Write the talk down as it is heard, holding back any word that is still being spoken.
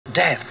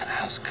Death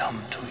has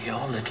come to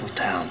your little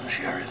town,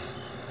 Sheriff.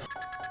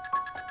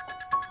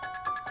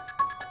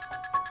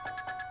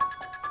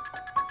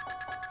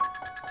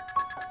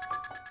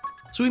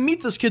 So we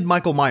meet this kid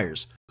Michael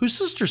Myers, whose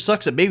sister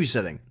sucks at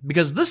babysitting,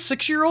 because this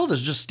 6-year-old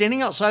is just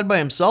standing outside by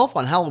himself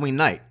on Halloween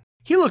night.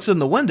 He looks in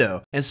the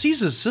window and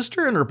sees his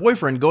sister and her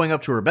boyfriend going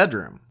up to her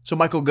bedroom. So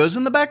Michael goes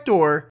in the back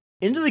door,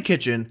 into the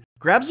kitchen,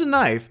 grabs a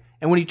knife,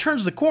 and when he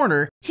turns the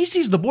corner, he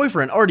sees the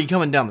boyfriend already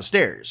coming down the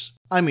stairs.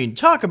 I mean,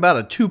 talk about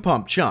a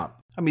two-pump chump.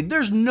 I mean,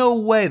 there's no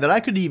way that I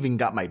could even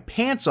got my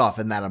pants off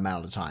in that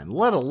amount of time,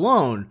 let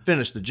alone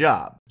finish the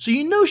job. So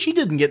you know she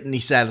didn't get any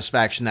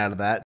satisfaction out of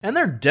that, and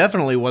there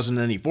definitely wasn't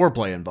any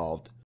foreplay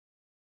involved.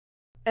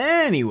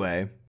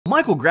 Anyway,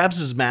 Michael grabs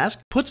his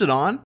mask, puts it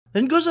on,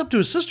 then goes up to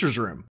his sister's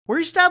room, where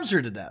he stabs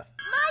her to death.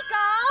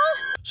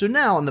 Michael! So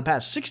now, in the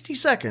past 60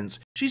 seconds,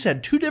 she's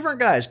had 2 different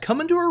guys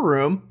come into her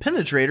room,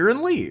 penetrate her,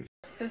 and leave.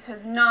 This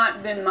has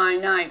not been my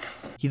night.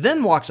 He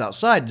then walks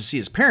outside to see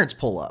his parents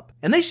pull up,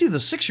 and they see the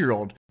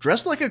 6-year-old,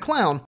 dressed like a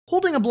clown,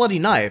 holding a bloody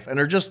knife, and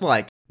are just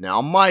like,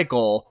 "Now,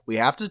 Michael, we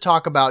have to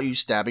talk about you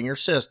stabbing your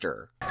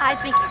sister." I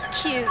think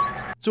he's cute.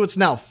 So it's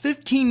now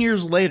 15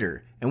 years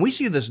later, and we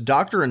see this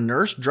doctor and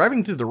nurse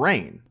driving through the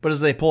rain, but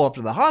as they pull up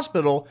to the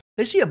hospital,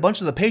 they see a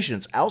bunch of the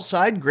patients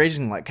outside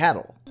grazing like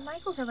cattle.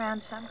 Michael's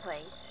around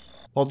someplace.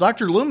 While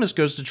Dr. Loomis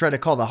goes to try to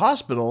call the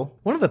hospital,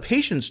 one of the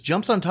patients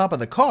jumps on top of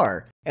the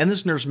car, and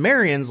this nurse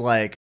Marion's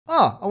like,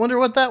 "Oh, I wonder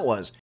what that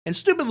was," and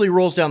stupidly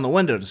rolls down the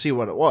window to see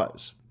what it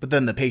was. But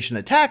then the patient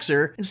attacks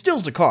her and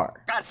steals the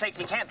car. God's sakes,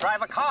 he can't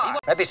drive a car.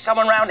 Maybe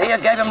someone around here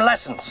gave him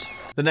lessons.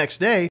 The next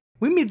day,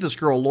 we meet this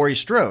girl Laurie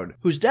Strode,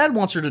 whose dad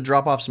wants her to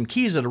drop off some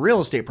keys at a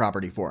real estate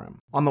property for him.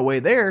 On the way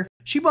there,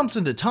 she bumps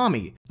into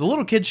Tommy, the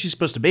little kid she's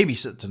supposed to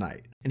babysit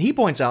tonight, and he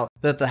points out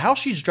that the house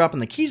she's dropping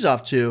the keys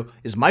off to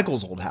is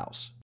Michael's old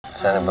house.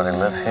 Does anybody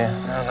live here?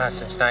 No, not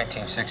since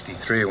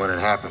 1963 when it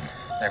happened.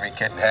 Every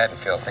kid in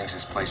Haddonfield thinks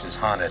this place is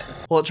haunted.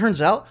 Well, it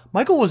turns out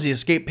Michael was the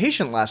escaped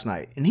patient last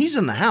night, and he's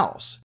in the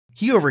house.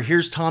 He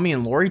overhears Tommy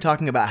and Laurie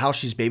talking about how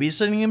she's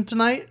babysitting him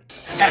tonight.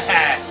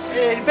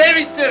 Hey,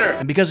 babysitter!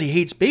 And because he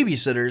hates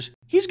babysitters,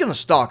 he's gonna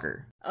stalk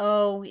her.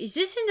 Oh, is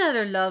this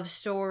another love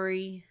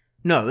story?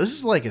 No, this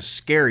is like a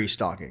scary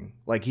stalking.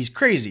 Like he's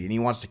crazy and he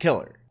wants to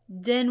kill her.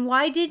 Then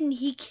why didn't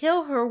he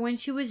kill her when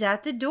she was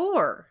at the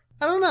door?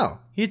 I don't know.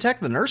 He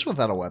attacked the nurse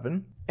without a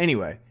weapon.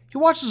 Anyway, he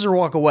watches her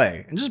walk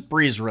away and just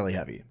breathes really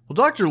heavy. Well,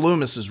 Dr.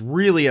 Loomis is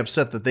really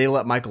upset that they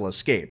let Michael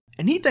escape,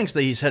 and he thinks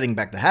that he's heading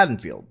back to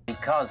Haddonfield.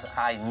 Because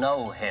I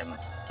know him.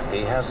 He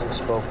hasn't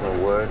spoken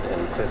a word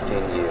in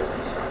 15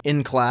 years.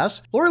 In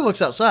class, Laurie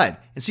looks outside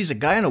and sees a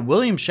guy in a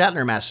William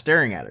Shatner mask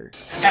staring at her.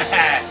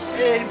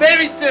 Hey,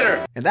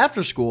 babysitter! And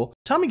after school,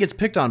 Tommy gets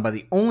picked on by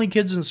the only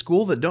kids in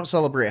school that don't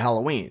celebrate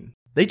Halloween.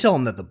 They tell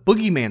him that the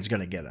boogeyman's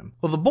gonna get him.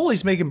 Well, the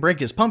bullies make him break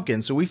his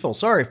pumpkin, so we feel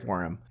sorry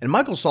for him, and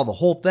Michael saw the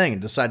whole thing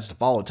and decides to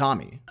follow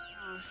Tommy.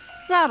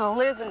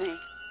 Subtle, isn't he?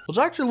 Well,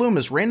 Dr.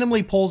 Loomis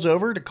randomly pulls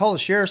over to call the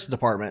sheriff's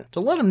department to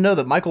let him know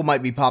that Michael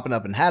might be popping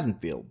up in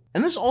Haddonfield.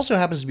 And this also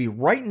happens to be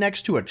right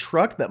next to a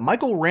truck that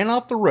Michael ran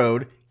off the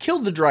road,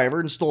 killed the driver,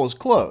 and stole his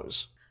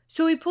clothes.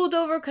 So he pulled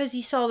over because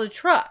he saw the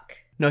truck.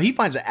 No, he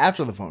finds it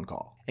after the phone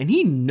call. And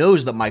he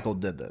knows that Michael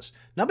did this.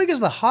 Not because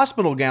of the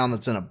hospital gown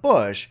that's in a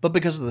bush, but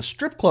because of the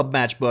strip club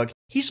matchbook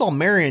he saw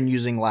Marion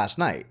using last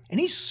night. And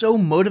he's so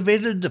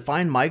motivated to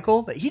find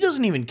Michael that he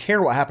doesn't even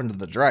care what happened to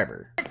the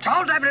driver. I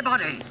told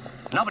everybody.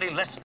 Nobody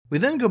listened. We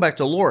then go back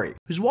to Laurie,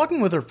 who's walking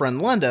with her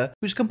friend Linda,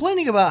 who's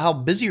complaining about how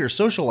busy her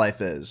social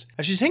life is,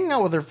 as she's hanging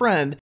out with her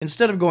friend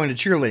instead of going to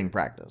cheerleading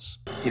practice.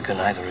 You can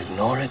either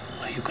ignore it,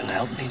 or you can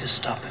help me to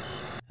stop it.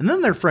 And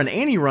then their friend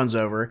Annie runs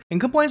over and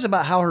complains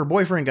about how her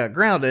boyfriend got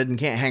grounded and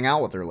can't hang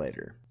out with her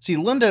later. See,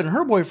 Linda and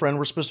her boyfriend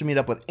were supposed to meet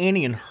up with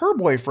Annie and her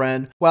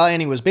boyfriend while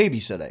Annie was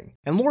babysitting,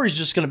 and Laurie's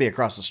just going to be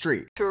across the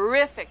street.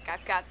 Terrific.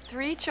 I've got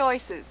 3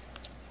 choices.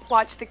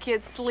 Watch the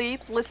kids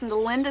sleep, listen to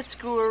Linda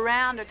screw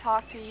around, or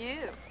talk to you.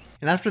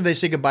 And after they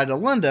say goodbye to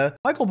Linda,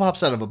 Michael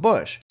pops out of a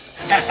bush.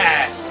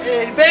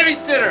 Hey,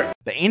 babysitter!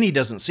 But Annie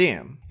doesn't see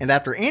him. And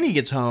after Annie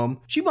gets home,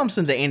 she bumps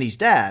into Annie's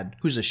dad,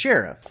 who's a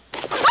sheriff.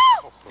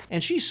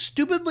 And she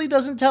stupidly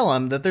doesn't tell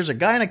him that there's a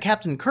guy in a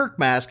Captain Kirk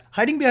mask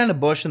hiding behind a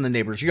bush in the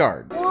neighbor's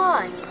yard.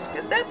 Why?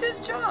 Because that's his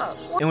job.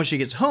 And when she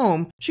gets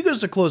home, she goes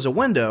to close a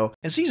window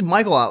and sees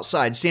Michael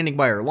outside standing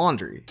by her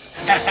laundry.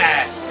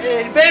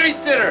 Hey,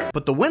 babysitter!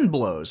 But the wind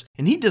blows,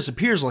 and he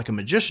disappears like a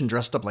magician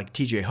dressed up like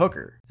TJ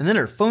Hooker. And then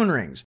her phone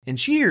rings, and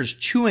she hears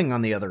chewing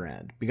on the other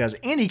end, because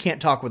Annie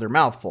can't talk with her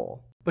mouth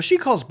full. But she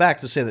calls back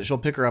to say that she'll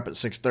pick her up at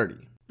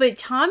 6:30. But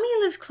Tommy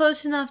lives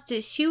close enough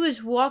that she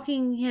was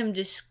walking him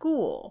to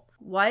school.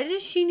 Why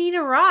does she need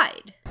a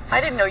ride?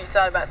 I didn't know you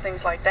thought about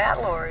things like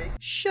that, Laurie.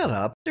 Shut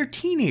up. They're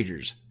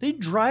teenagers. They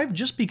drive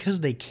just because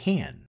they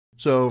can.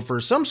 So, for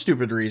some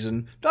stupid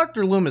reason,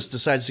 Dr. Loomis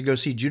decides to go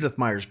see Judith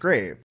Meyer's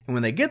grave. And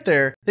when they get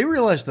there, they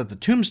realize that the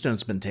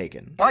tombstone's been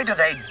taken. Why do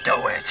they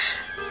do it?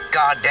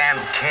 Goddamn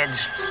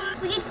kids.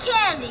 We get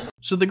candy.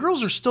 So the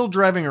girls are still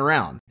driving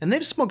around, and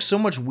they've smoked so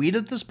much weed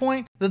at this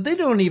point that they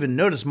don't even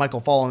notice Michael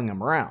following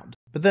them around.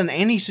 But then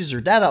Annie sees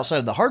her dad outside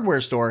of the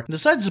hardware store and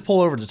decides to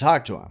pull over to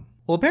talk to him.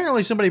 Well,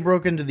 apparently somebody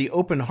broke into the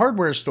open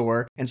hardware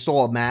store and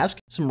stole a mask,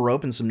 some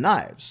rope, and some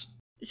knives.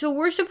 So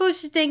we're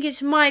supposed to think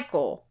it's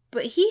Michael,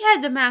 but he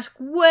had the mask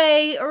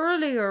way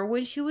earlier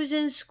when she was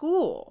in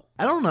school.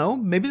 I don't know,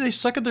 maybe they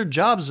suck at their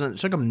jobs and it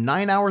took them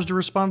 9 hours to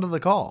respond to the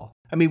call.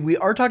 I mean, we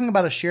are talking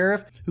about a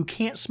sheriff who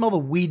can't smell the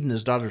weed in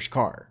his daughter's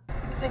car.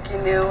 I think he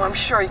knew. I'm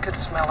sure he could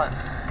smell it.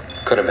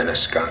 Could have been a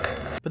skunk.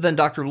 But then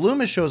Dr.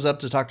 Loomis shows up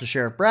to talk to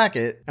Sheriff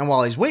Brackett, and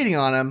while he's waiting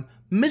on him,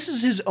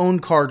 misses his own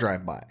car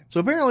drive-by. So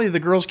apparently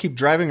the girls keep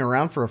driving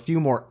around for a few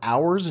more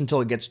hours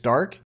until it gets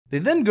dark. They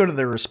then go to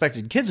their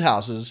respected kids'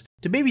 houses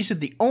to babysit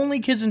the only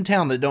kids in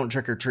town that don't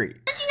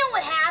trick-or-treat. Don't you know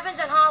what happens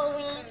on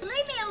Halloween?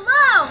 Leave me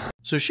alone!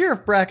 So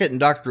Sheriff Brackett and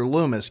Dr.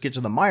 Loomis get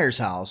to the Myers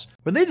house,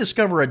 where they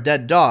discover a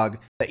dead dog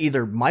that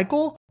either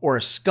Michael or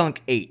a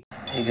skunk ate.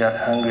 He got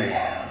hungry.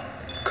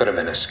 Could have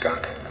been a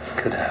skunk.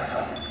 Could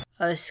have.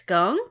 A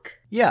skunk?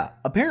 Yeah,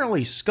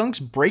 apparently skunks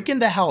break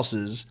into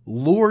houses,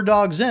 lure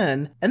dogs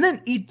in, and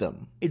then eat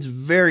them. It's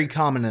very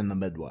common in the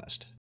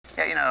Midwest.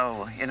 Yeah,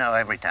 you know,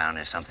 every town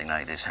has something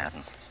like this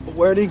happen.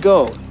 Where'd he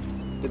go?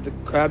 Did the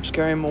crabs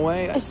carry him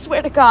away? I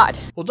swear to God.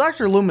 Well,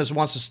 Dr. Loomis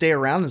wants to stay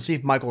around and see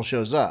if Michael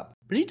shows up,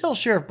 but he tells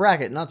Sheriff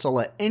Brackett not to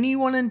let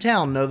anyone in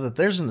town know that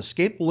there's an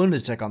escaped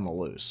lunatic on the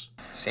loose.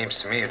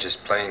 Seems to me you're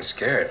just plain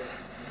scared.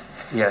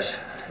 Yes.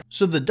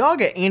 So the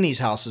dog at Annie's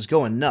house is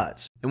going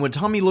nuts, and when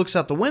Tommy looks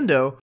out the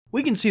window,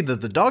 we can see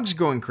that the dog's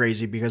going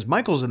crazy because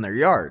Michael's in their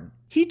yard.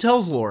 He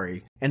tells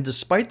Laurie, and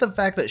despite the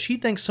fact that she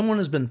thinks someone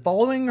has been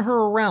following her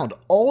around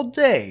all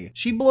day,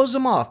 she blows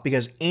him off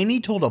because Annie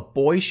told a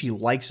boy she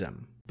likes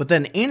him. But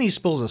then Annie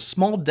spills a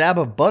small dab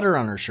of butter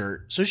on her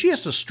shirt, so she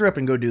has to strip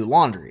and go do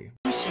laundry.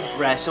 I want to see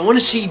breasts. I want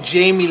to see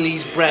Jamie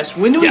Lee's breasts.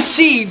 When do we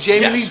see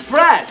Jamie Lee's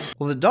breasts?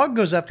 Well, the dog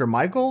goes after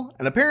Michael,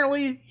 and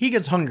apparently he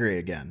gets hungry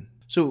again.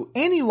 So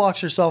Annie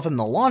locks herself in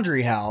the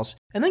laundry house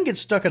and then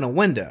gets stuck in a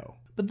window.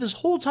 But this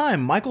whole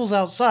time, Michael's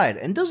outside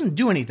and doesn't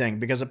do anything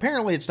because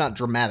apparently it's not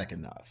dramatic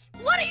enough.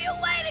 What are you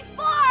waiting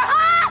for,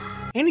 huh?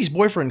 Annie's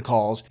boyfriend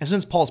calls, and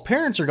since Paul's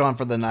parents are gone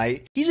for the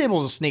night, he's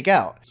able to sneak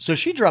out. So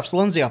she drops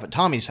Lindsay off at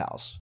Tommy's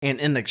house. And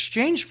in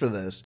exchange for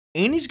this,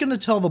 Annie's gonna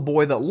tell the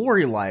boy that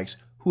Laurie likes,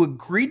 who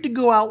agreed to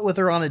go out with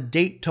her on a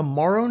date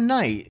tomorrow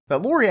night,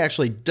 that Laurie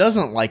actually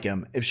doesn't like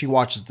him if she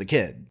watches the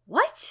kid.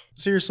 What?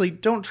 Seriously,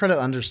 don't try to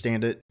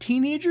understand it.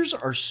 Teenagers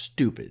are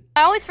stupid.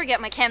 I always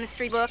forget my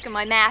chemistry book and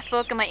my math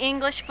book and my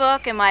English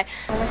book and my...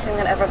 The only thing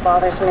that ever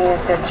bothers me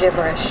is their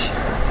gibberish.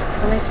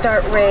 When they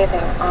start raving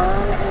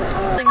on and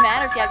on. It doesn't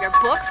matter if you have your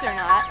books or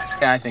not.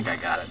 Yeah, I think I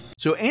got it.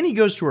 So Annie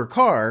goes to her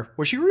car,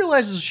 where she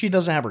realizes she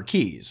doesn't have her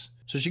keys.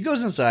 So she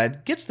goes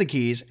inside, gets the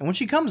keys, and when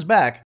she comes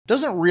back,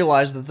 doesn't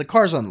realize that the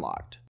car's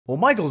unlocked. Well,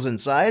 Michael's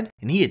inside,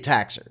 and he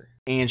attacks her.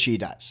 And she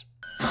dies.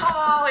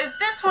 Oh, is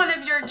this one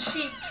of your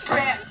cheap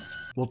tricks?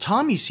 Well,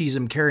 Tommy sees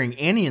him carrying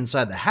Annie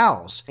inside the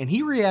house, and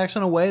he reacts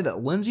in a way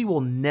that Lindsay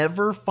will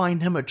never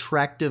find him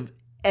attractive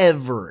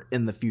ever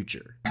in the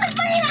future.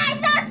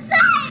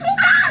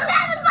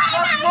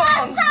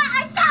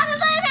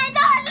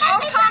 Oh,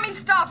 Tommy,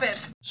 stop it!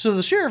 So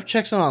the sheriff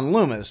checks in on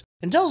Loomis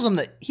and tells him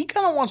that he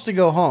kind of wants to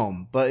go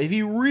home, but if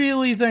he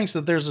really thinks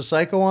that there's a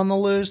psycho on the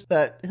loose,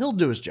 that he'll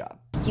do his job.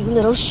 You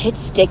little shit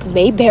stick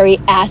Mayberry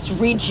ass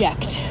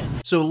reject.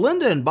 So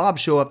Linda and Bob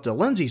show up to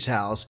Lindsay's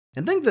house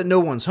and think that no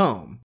one's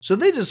home, so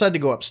they decide to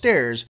go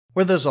upstairs,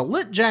 where there's a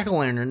lit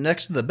jack-o'-lantern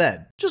next to the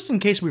bed, just in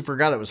case we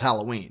forgot it was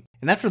Halloween.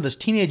 And after this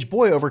teenage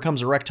boy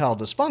overcomes erectile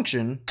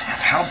dysfunction, Can't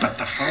help it,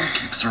 the phone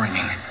keeps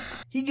ringing.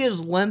 he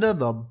gives Linda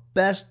the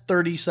best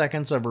 30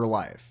 seconds of her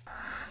life.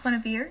 Want a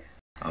beer?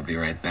 I'll be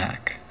right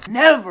back.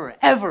 Never,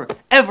 ever,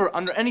 ever,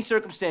 under any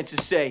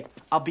circumstances say,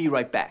 I'll be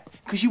right back.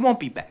 Because you won't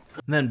be back.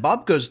 And then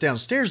Bob goes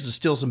downstairs to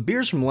steal some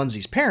beers from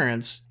Lindsay's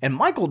parents, and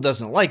Michael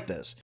doesn't like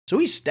this, so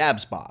he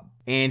stabs Bob,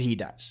 and he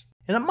dies.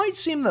 And it might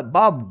seem that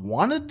Bob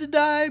wanted to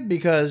die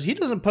because he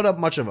doesn't put up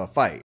much of a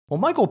fight. Well,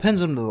 Michael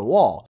pins him to the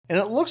wall, and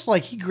it looks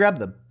like he grabbed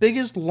the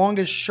biggest,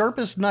 longest,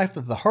 sharpest knife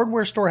that the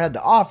hardware store had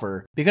to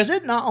offer, because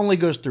it not only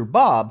goes through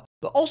Bob,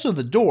 but also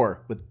the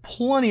door with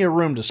plenty of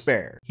room to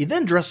spare. He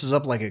then dresses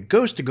up like a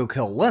ghost to go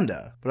kill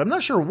Linda, but I'm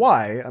not sure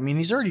why. I mean,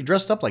 he's already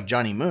dressed up like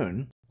Johnny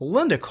Moon. Well,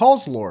 Linda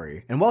calls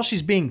Laurie, and while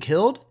she's being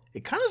killed,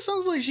 it kind of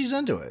sounds like she's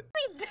into it.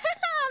 This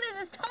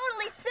is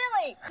totally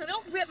silly.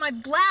 Don't rip my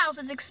blouse.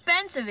 It's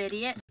expensive,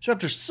 idiot. So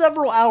after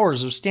several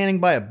hours of standing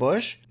by a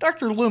bush,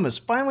 Dr. Loomis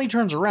finally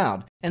turns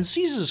around and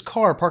sees his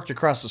car parked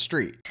across the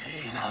street.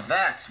 Hey, now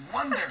that's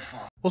wonderful.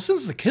 Well,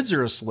 since the kids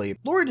are asleep,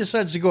 Laurie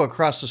decides to go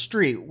across the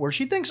street where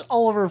she thinks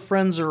all of her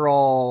friends are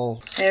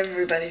all...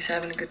 Everybody's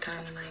having a good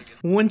time tonight.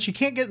 When she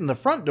can't get in the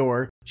front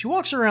door, she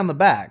walks around the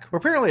back, where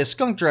apparently a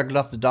skunk dragged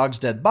off the dog's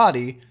dead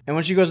body, and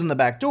when she goes in the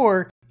back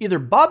door, either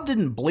Bob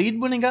didn't bleed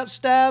when he got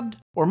stabbed,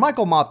 or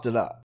Michael mopped it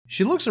up.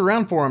 She looks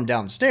around for him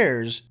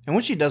downstairs, and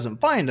when she doesn't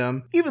find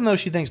him, even though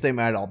she thinks they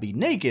might all be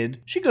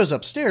naked, she goes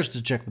upstairs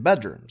to check the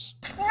bedrooms.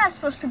 You're not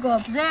supposed to go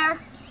up there.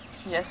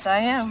 Yes, I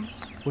am.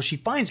 Well, she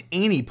finds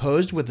Annie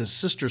posed with his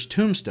sister's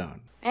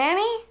tombstone.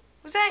 Annie?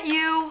 Was that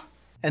you?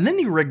 And then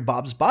he rigged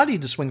Bob's body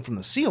to swing from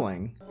the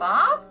ceiling.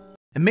 Bob?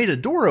 And made a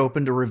door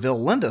open to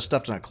reveal Linda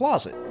stuffed in a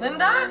closet.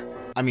 Linda?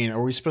 I mean,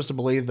 are we supposed to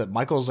believe that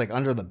Michael's like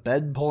under the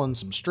bed pulling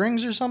some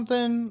strings or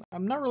something?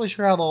 I'm not really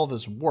sure how all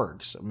this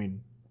works. I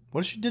mean,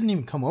 what if she didn't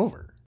even come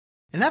over?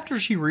 And after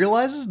she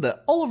realizes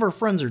that all of her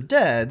friends are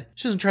dead,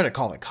 she doesn't try to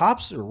call the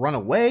cops or run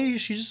away,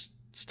 she just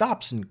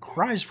stops and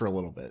cries for a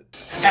little bit.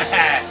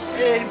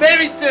 Hey,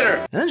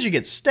 babysitter! And then she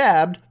gets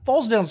stabbed,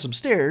 falls down some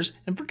stairs,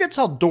 and forgets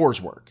how doors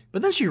work.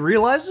 But then she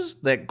realizes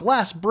that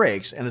glass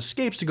breaks and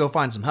escapes to go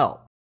find some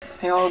help.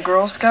 The old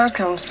Girl Scout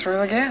comes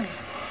through again.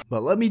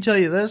 But let me tell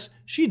you this,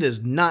 she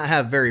does not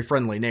have very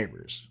friendly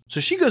neighbors. So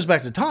she goes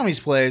back to Tommy's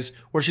place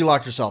where she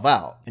locked herself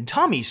out. And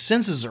Tommy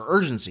senses her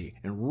urgency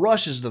and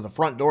rushes to the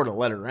front door to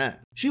let her in.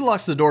 She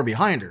locks the door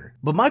behind her,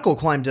 but Michael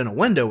climbed in a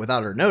window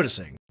without her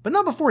noticing. But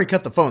not before he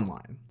cut the phone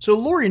line. So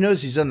Laurie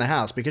knows he's in the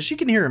house because she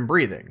can hear him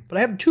breathing. But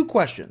I have two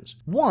questions.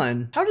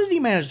 One, how did he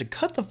manage to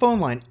cut the phone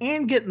line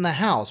and get in the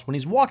house when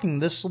he's walking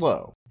this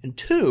slow? And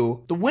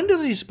two, the window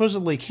that he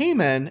supposedly came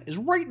in is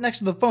right next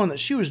to the phone that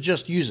she was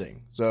just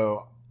using.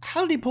 So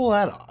how did he pull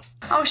that off?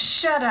 Oh,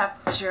 shut up,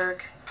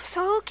 jerk.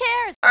 So who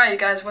cares? All right, you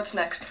guys, what's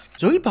next?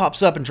 So he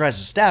pops up and tries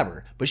to stab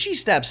her, but she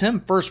stabs him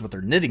first with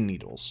her knitting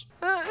needles.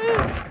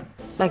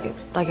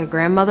 Like a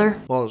grandmother?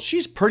 Well,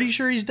 she's pretty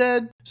sure he's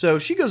dead, so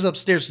she goes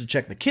upstairs to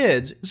check the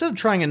kids instead of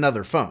trying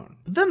another phone.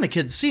 But then the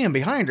kids see him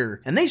behind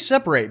her, and they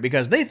separate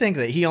because they think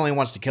that he only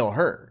wants to kill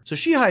her. So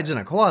she hides in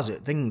a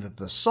closet, thinking that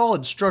the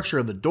solid structure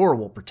of the door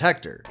will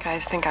protect her.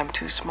 Guys think I'm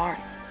too smart.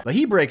 But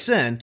he breaks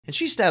in, and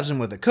she stabs him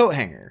with a coat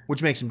hanger,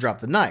 which makes him drop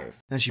the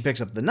knife. Then she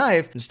picks up the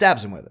knife and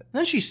stabs him with it.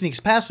 Then she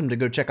sneaks past him to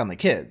go check on the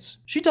kids.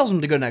 She tells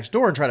him to go next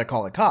door and try to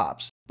call the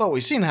cops, but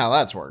we've seen how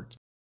that's worked.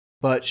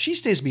 But she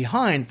stays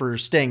behind for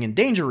staying in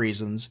danger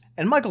reasons,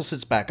 and Michael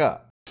sits back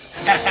up.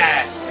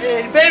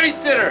 Hey,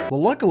 babysitter!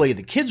 Well, luckily,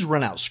 the kids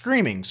run out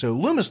screaming, so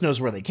Loomis knows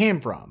where they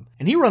came from,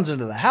 and he runs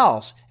into the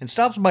house and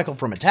stops Michael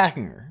from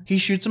attacking her. He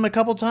shoots him a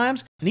couple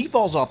times, and he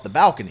falls off the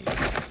balcony.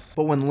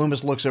 But when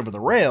Loomis looks over the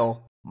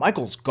rail,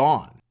 Michael's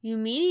gone. You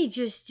mean he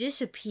just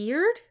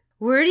disappeared?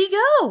 Where'd he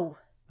go?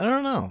 I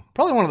don't know.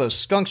 Probably one of those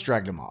skunks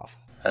dragged him off.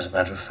 As a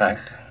matter of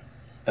fact,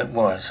 it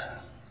was.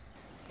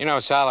 You know,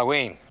 it's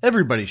Halloween.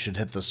 Everybody should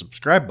hit the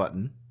subscribe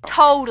button.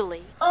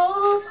 Totally.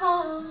 Oh,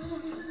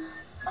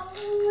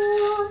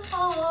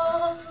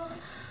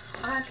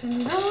 I can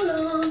no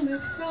longer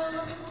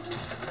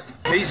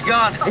slow. He's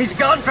gone. He's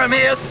gone from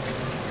here.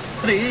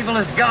 The evil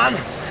is gone.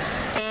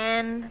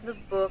 And the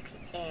book